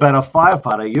going to be a better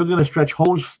firefighter. You're going to stretch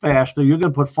hose faster. You're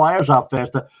going to put fires out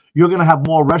faster. You're going to have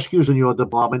more rescues in your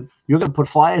department. You're going to put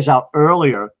fires out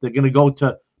earlier. They're going to go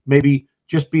to maybe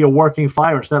just be a working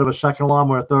fire instead of a second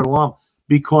alarm or a third alarm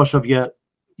because of your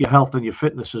health and your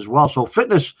fitness as well. So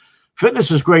fitness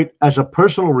is great as a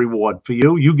personal reward for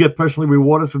you. You get personally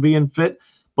rewarded for being fit,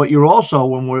 but you're also,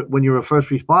 when you're a first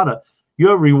responder,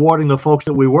 you're rewarding the folks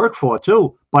that we work for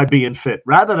too by being fit.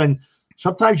 Rather than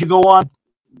sometimes you go on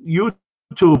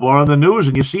YouTube or on the news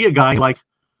and you see a guy like,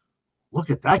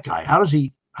 look at that guy. How does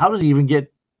he even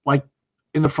get like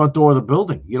in the front door of the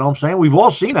building? You know what I'm saying? We've all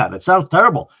seen that. It sounds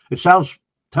terrible. It sounds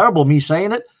terrible me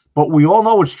saying it, but we all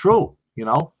know it's true, you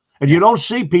know? And you don't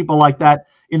see people like that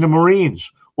in the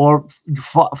Marines or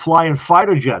flying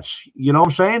fighter jets, you know what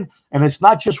I'm saying? And it's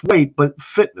not just weight, but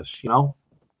fitness, you know?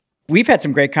 We've had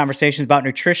some great conversations about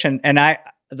nutrition, and I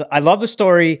love the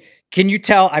story. Can you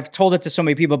tell, I've told it to so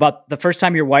many people, about the first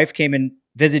time your wife came and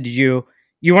visited you.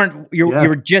 You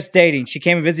were just dating. She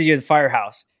came and visited you at the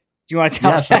firehouse. Do you want to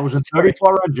tell us that? Yes, I was in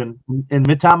 34 Engine in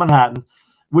Midtown Manhattan,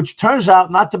 which turns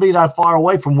out not to be that far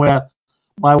away from where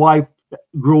my wife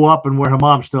grew up and where her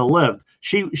mom still lived.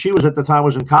 She was at the time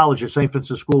was in college at St.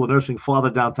 Vincent's School of Nursing,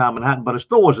 farther downtown Manhattan, but it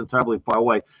still wasn't terribly far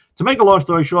away. To make a long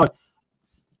story short,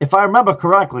 if I remember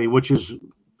correctly, which is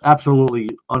absolutely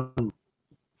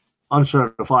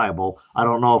uncertifiable, I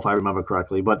don't know if I remember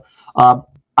correctly, but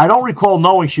I don't recall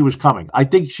knowing she was coming. I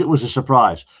think it was a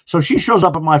surprise. So she shows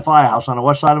up at my firehouse on the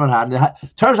west side of Manhattan.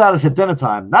 Turns out it's at dinner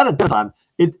time. Not at dinner time.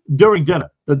 During dinner.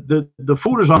 The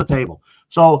food is on the table.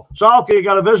 So okay, you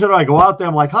got a visitor. I go out there.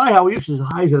 I'm like, hi, how are you? She says,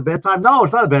 hi, is it a bad time? No,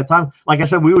 it's not a bad time. Like I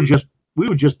said, we were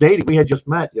just dating. We had just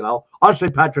met, you know, on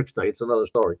St. Patrick's Day. It's another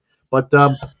story. But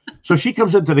so she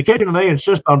comes into the kitchen and they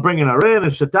insist on bringing her in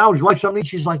and sit down. Would you like something?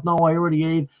 She's like, no, I already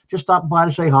ate. Just stopping by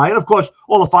to say hi. And of course,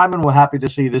 all the firemen were happy to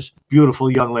see this beautiful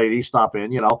young lady stop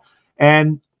in, you know.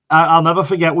 And I'll never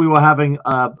forget, we were having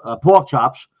pork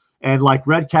chops and like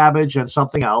red cabbage and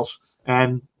something else.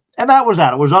 And that was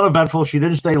that. It was uneventful. She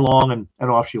didn't stay long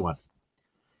and off she went.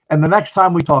 And the next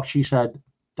time we talked, she said,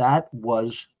 that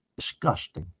was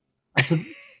disgusting. I said,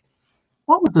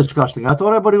 what was disgusting? I thought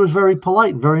everybody was very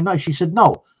polite and very nice. She said,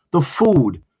 no, the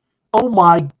food. Oh,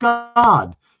 my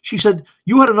God. She said,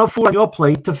 you had enough food on your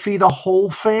plate to feed a whole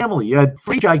family. You had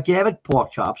 3 gigantic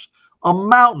pork chops, a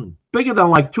mountain bigger than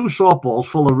like 2 softballs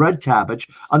full of red cabbage,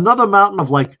 another mountain of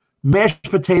like mashed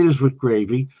potatoes with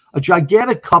gravy, a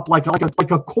gigantic cup, like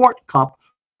a quart cup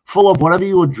full of whatever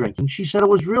you were drinking. She said it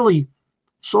was really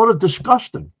sort of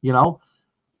disgusting, you know.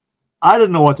 I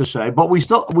didn't know what to say, but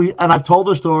and I've told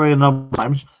the story a number of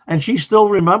times, and she still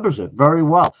remembers it very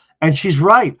well. And she's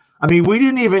right. I mean, we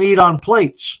didn't even eat on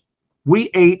plates. We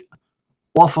ate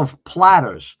off of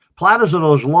platters. Platters are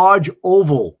those large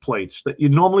oval plates that you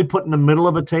normally put in the middle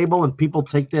of a table and people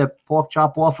take their pork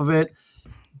chop off of it.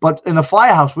 But in a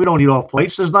firehouse, we don't eat off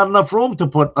plates. There's not enough room to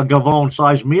put a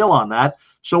Gavone-sized meal on that.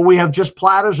 So we have just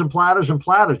platters and platters and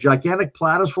platters, gigantic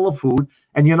platters full of food.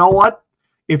 And you know what?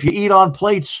 If you eat on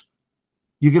plates,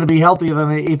 you're going to be healthier than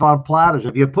they eat on platters.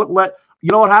 If you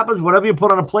you know what happens? Whatever you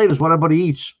put on a plate is what everybody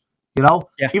eats. You know,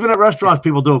 Even at restaurants,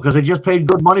 people do it because they just paid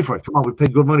good money for it. Come on, we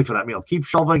paid good money for that meal. Keep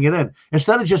shoveling it in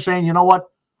instead of just saying, you know what?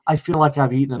 I feel like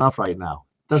I've eaten enough right now.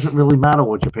 Doesn't really matter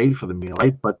what you paid for the meal,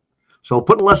 right? But so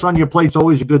putting less on your plate is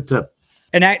always a good tip.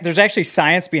 And there's actually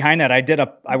science behind that.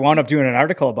 I wound up doing an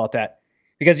article about that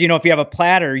because, you know, if you have a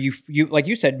platter, you like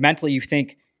you said, mentally you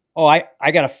think, oh,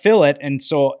 I got to fill it. And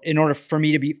so in order for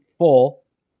me to be full,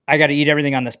 I got to eat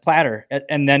everything on this platter.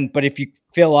 And then, but if you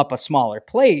fill up a smaller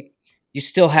plate, you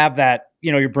still have that,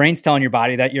 you know, your brain's telling your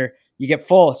body that you get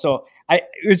full. So it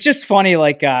was just funny.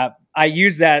 Like, I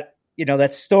use that, you know,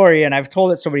 that story and I've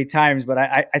told it so many times, but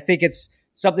I think it's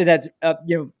something that's,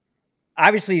 you know,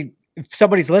 obviously if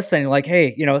somebody's listening, like,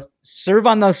 hey, you know, serve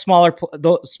on those smaller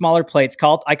plates.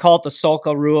 I call it the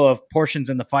Salka rule of portions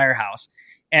in the firehouse.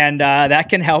 And that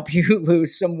can help you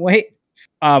lose some weight.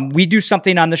 We do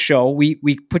something on the show.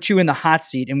 We put you in the hot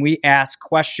seat and we ask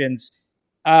questions.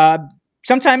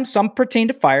 Sometimes some pertain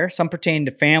to fire, some pertain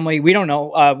to family. We don't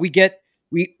know.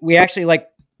 We actually, like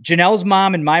Janelle's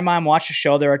mom and my mom watch the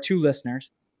show. There are 2 listeners.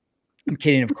 I'm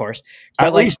kidding, of course. But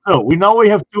at least 2. We know we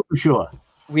have 2 for sure.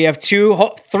 We have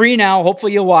 3 now.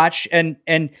 Hopefully you'll watch. And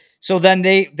so then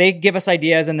they give us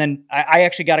ideas. And then I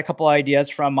actually got a couple of ideas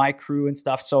from my crew and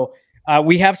stuff. So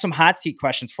we have some hot seat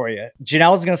questions for you.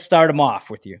 Janelle's going to start them off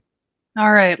with you.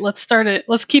 All right, let's start it.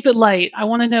 Let's keep it light. I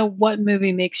want to know what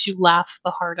movie makes you laugh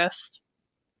the hardest.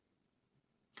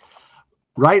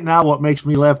 Right now, what makes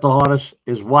me laugh the hardest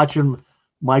is watching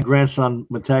my grandson,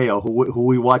 Mateo, who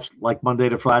we watch like Monday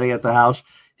to Friday at the house.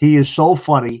 He is so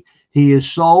funny. He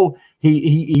is so he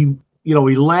he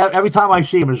laugh every time I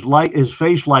see him. His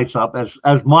face lights up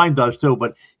as mine does too.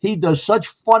 But he does such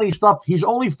funny stuff. He's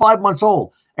only 5 months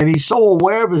old, and he's so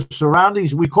aware of his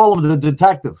surroundings. We call him the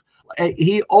detective.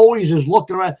 He always is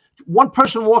looking around. One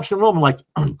person walks in the room and like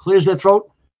clears their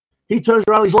throat. He turns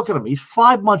around. He's looking at him. He's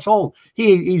 5 months old.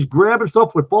 He's grabbing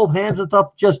stuff with both hands and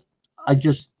stuff.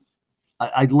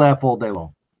 I'd laugh all day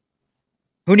long.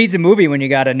 Who needs a movie when you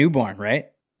got a newborn, right?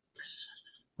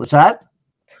 What's that?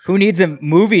 Who needs a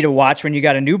movie to watch when you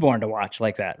got a newborn to watch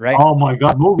like that, right? Oh my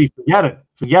God, movie, forget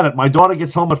it. My daughter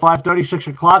gets home at 5:30, 6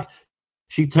 o'clock.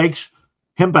 She takes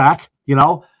him back,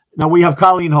 Now we have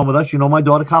Colleen home with us. My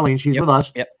daughter Colleen, she's with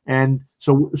us. Yep. And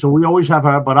so we always have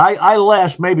her. But I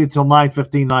last maybe until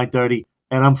 9:15, 9:30,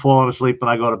 and I'm falling asleep and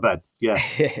I go to bed. Yeah.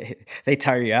 They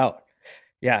tire you out.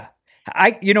 Yeah.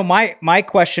 My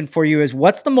question for you is,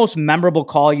 what's the most memorable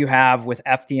call you have with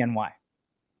FDNY?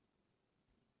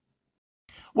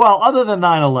 Well, other than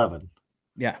 9/11.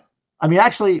 Yeah. I mean,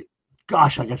 actually,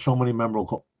 gosh, I got so many memorable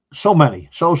calls. So many.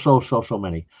 So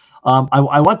many.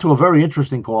 I went to a very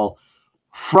interesting call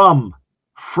from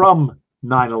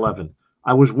 9/11.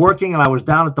 I was working and I was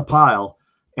down at the pile,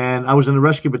 and I was in the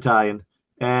rescue battalion,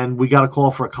 and we got a call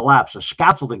for a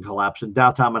scaffolding collapse in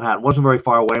downtown Manhattan. It wasn't very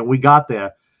far away, and we got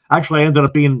there. Actually, I ended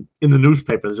up being in the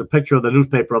newspaper. There's a picture of the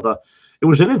newspaper it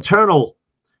was an internal,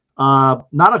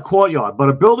 not a courtyard, but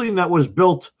a building that was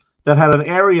built that had an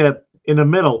area in the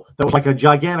middle that was like a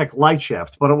gigantic light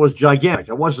shaft, but it was gigantic.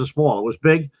 It wasn't small. It was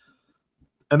big.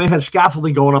 And they had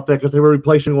scaffolding going up there because they were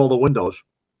replacing all the windows.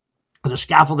 And the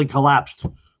scaffolding collapsed.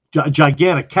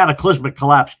 Gigantic, cataclysmic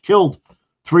collapse. Killed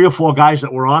 3 or 4 guys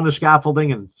that were on the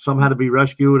scaffolding, and some had to be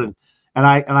rescued. And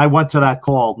I went to that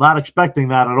call, not expecting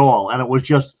that at all. And it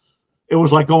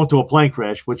was like going to a plane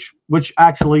crash, which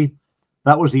actually,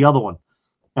 that was the other one.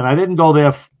 And I didn't go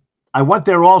there. I went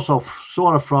there also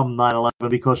sort of from 9/11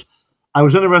 because I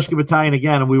was in the rescue battalion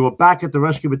again, and we were back at the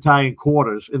rescue battalion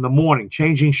quarters in the morning,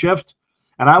 changing shift.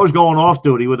 And I was going off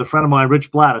duty with a friend of mine,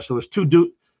 Rich Blattis. There was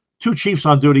two chiefs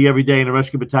on duty every day in the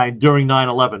rescue battalion during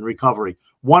 9/11 recovery.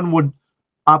 One would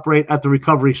operate at the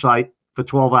recovery site for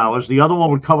 12 hours. The other one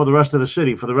would cover the rest of the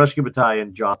city for the rescue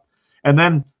battalion job. And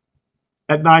then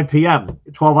at 9 p.m.,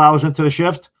 12 hours into the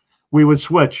shift, we would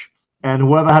switch. And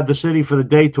whoever had the city for the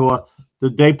day tour, the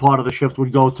day part of the shift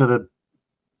would go to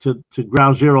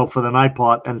ground zero for the night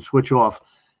part and switch off.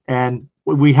 And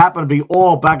we happened to be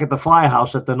all back at the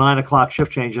firehouse at the 9 o'clock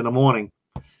shift change in the morning.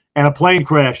 And a plane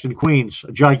crashed in Queens,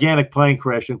 a gigantic plane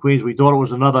crashed in Queens. We thought it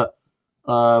was another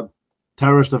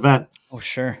terrorist event. Oh,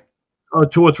 sure.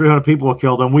 200 or 300 people were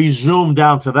killed. And we zoomed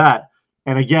down to that.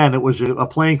 And again, it was a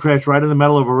plane crash right in the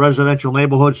middle of a residential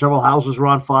neighborhood. Several houses were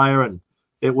on fire, and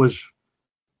it was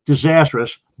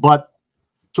disastrous, but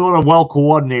sort of well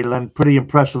coordinated and pretty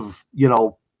impressive,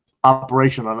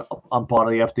 operation on part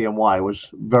of the FDNY. It was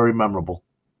very memorable.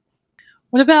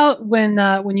 What about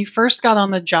when you first got on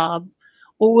the job?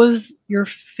 What was your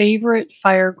favorite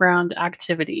fireground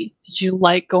activity? Did you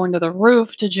like going to the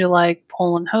roof? Did you like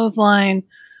pulling hose line?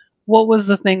 What was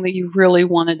the thing that you really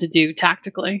wanted to do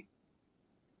tactically?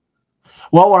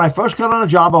 Well, when I first got on the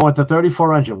job, I went to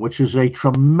 34 engine, which is a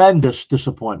tremendous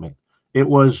disappointment. It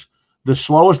was the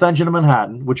slowest engine in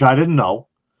Manhattan, which I didn't know.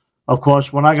 Of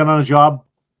course, when I got on the job,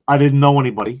 I didn't know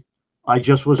anybody. I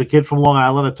just was a kid from Long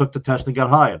Island that took the test and got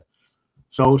hired.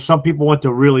 So some people went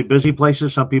to really busy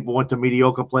places. Some people went to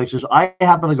mediocre places. I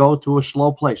happened to go to a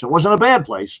slow place. It wasn't a bad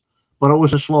place, but it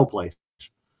was a slow place.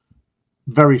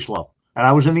 Very slow. And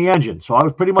I was in the engine. So I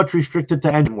was pretty much restricted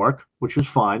to engine work, which was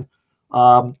fine.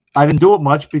 I didn't do it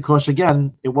much because,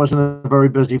 again, it wasn't a very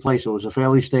busy place. It was a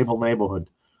fairly stable neighborhood.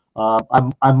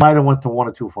 I might have went to 1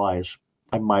 or 2 fires.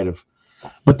 I might have.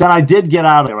 But then I did get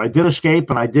out of there. I did escape,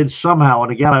 and I did somehow,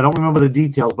 and again, I don't remember the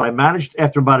details, but I managed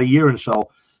after about a year and so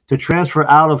to transfer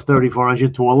out of 34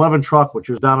 engine to 11 truck, which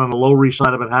was down on the Lower East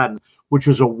Side of Manhattan, which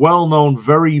is a well-known,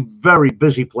 very, very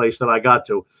busy place that I got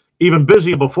to. Even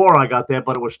busier before I got there,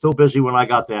 but it was still busy when I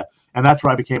got there. And that's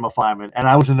where I became a fireman. And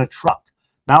I was in a truck.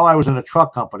 Now I was in a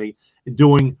truck company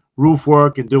doing roof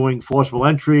work and doing forcible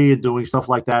entry and doing stuff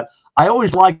like that. I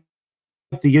always liked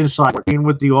the inside, working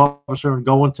with the officer and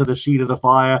going to the seat of the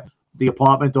fire, the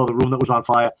apartment or the room that was on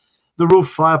fire. The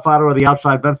roof firefighter or the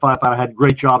outside vent firefighter had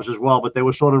great jobs as well, but they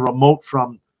were sort of remote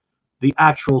from the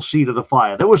actual seat of the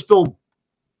fire. There was still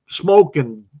smoke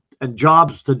and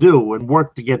jobs to do and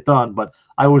work to get done, but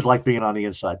I always liked being on the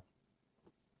inside.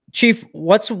 Chief,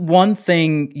 what's one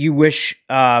thing you wish,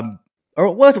 or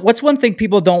what's one thing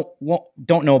people don't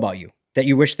know about you that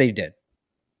you wish they did?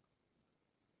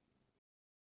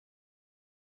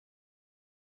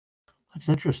 That's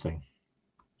interesting.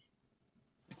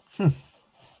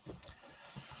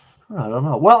 I don't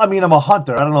know. Well, I mean, I'm a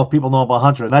hunter. I don't know if people know I'm a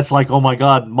hunter, and that's like, oh my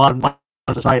God, modern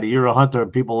society, you're a hunter,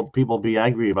 and people be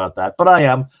angry about that. But I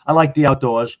am. I like the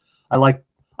outdoors. I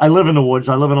live in the woods.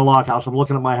 I live in a log house. I'm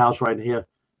looking at my house right here,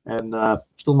 and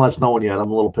still not snowing yet.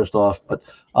 I'm a little pissed off, but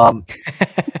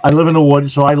I live in the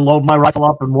woods, so I load my rifle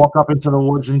up and walk up into the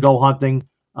woods and go hunting.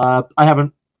 I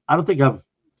haven't. I don't think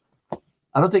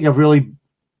I've really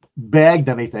bagged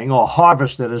anything or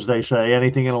harvested, as they say,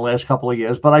 anything in the last couple of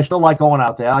years. But I still like going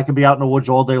out there. I could be out in the woods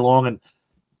all day long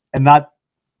and not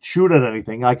shoot at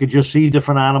anything. I could just see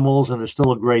different animals, and it's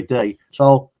still a great day.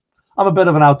 So I'm a bit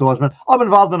of an outdoorsman. I'm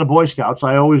involved in the Boy Scouts.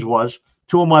 I always was.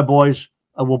 Two of my boys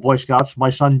were Boy Scouts. My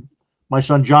son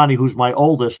Johnny, who's my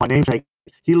oldest, my namesake,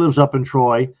 he lives up in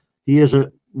Troy. He is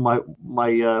my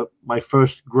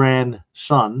first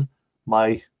grandson,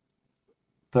 my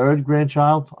third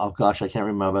grandchild. Oh gosh, I can't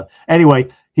remember. Anyway,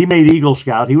 he made Eagle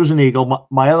Scout. He was an Eagle.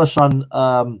 My other son,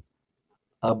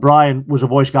 Brian, was a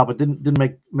Boy Scout, but didn't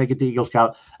make it to Eagle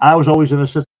Scout. I was always an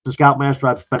assistant scoutmaster.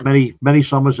 I've spent many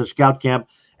summers at scout camp,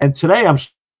 and today I'm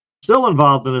still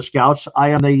involved in the Scouts. I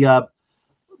am the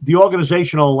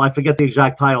organizational. I forget the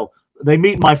exact title. They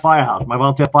meet in my firehouse, my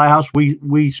volunteer firehouse.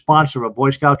 We sponsor a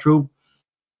Boy Scout troop,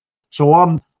 so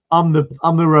I'm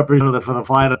the representative for the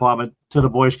fire department to the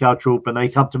Boy Scout troop, and they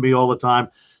come to me all the time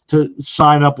to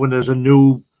sign up when there's a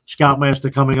new scoutmaster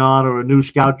coming on or a new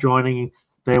scout joining.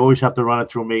 They always have to run it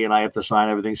through me, and I have to sign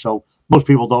everything. So most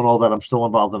people don't know that I'm still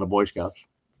involved in the Boy Scouts.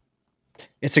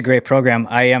 It's a great program.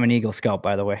 I am an Eagle Scout,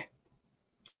 by the way.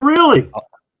 Really?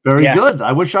 Very good.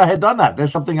 I wish I had done that.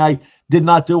 There's something I did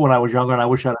not do when I was younger, and I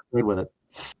wish I'd played with it.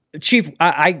 Chief,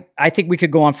 I think we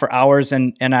could go on for hours,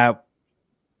 and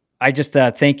I just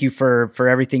thank you for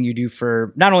everything you do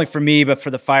for not only for me, but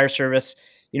for the fire service.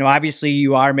 You know, obviously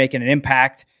you are making an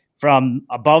impact from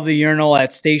above the urinal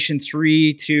at Station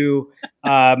 3 to,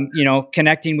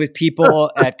 connecting with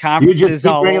people at conferences.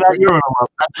 All over.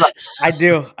 I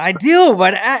do.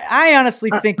 But I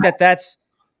honestly think that's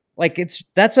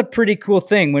a pretty cool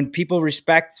thing when people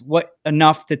respect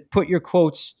enough to put your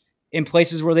quotes in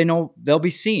places where they know they'll be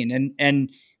seen and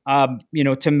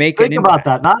to make Think about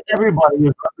that. Not everybody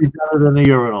is represented in a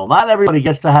urinal. Not everybody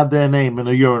gets to have their name in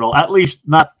a urinal, at least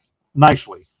not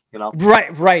nicely,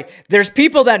 Right. There's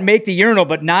people that make the urinal,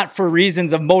 but not for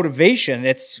reasons of motivation.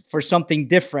 It's for something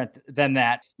different than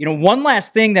that. One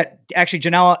last thing that actually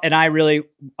Janelle and I really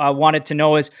wanted to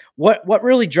know is what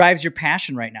really drives your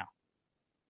passion right now?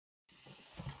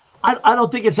 I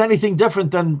don't think it's anything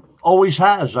different than always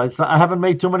has. I haven't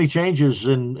made too many changes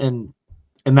in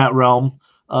that realm.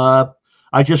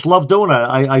 I just love doing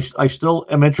it. I still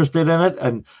am interested in it,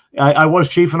 and I was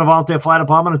chief in the volunteer fire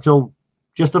department until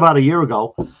just about a year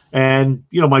ago. And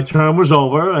my term was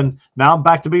over, and now I'm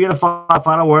back to being a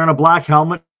firefighter, wearing a black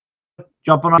helmet,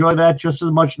 jumping. I enjoy that just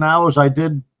as much now as I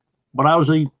did when I was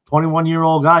a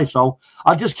 21-year-old guy. So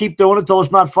I'll just keep doing it till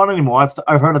it's not fun anymore.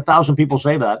 I've heard 1,000 people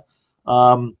say that,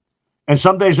 and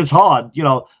some days it's hard.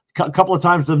 A couple of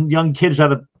times the young kids had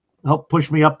to help push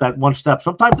me up that one step.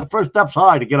 Sometimes the first step's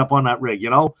high to get up on that rig,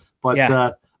 But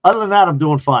other than that, I'm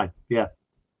doing fine. Yeah.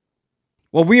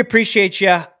 Well, we appreciate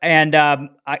you, and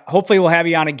hopefully we'll have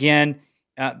you on again.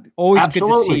 Always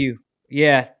Absolutely. Good to see you.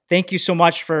 Yeah. Thank you so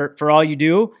much for all you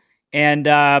do. And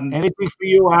anything for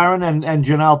you, Aaron and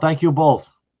Janelle. Thank you both.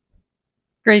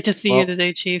 Great to see you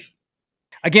today, Chief.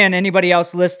 Again, anybody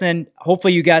else listening,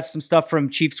 hopefully you got some stuff from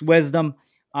Chief's wisdom.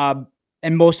 And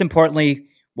most importantly,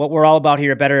 what we're all about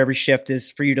here at Better Every Shift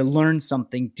is for you to learn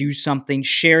something, do something,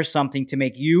 share something to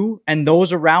make you and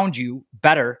those around you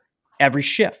better every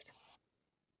shift.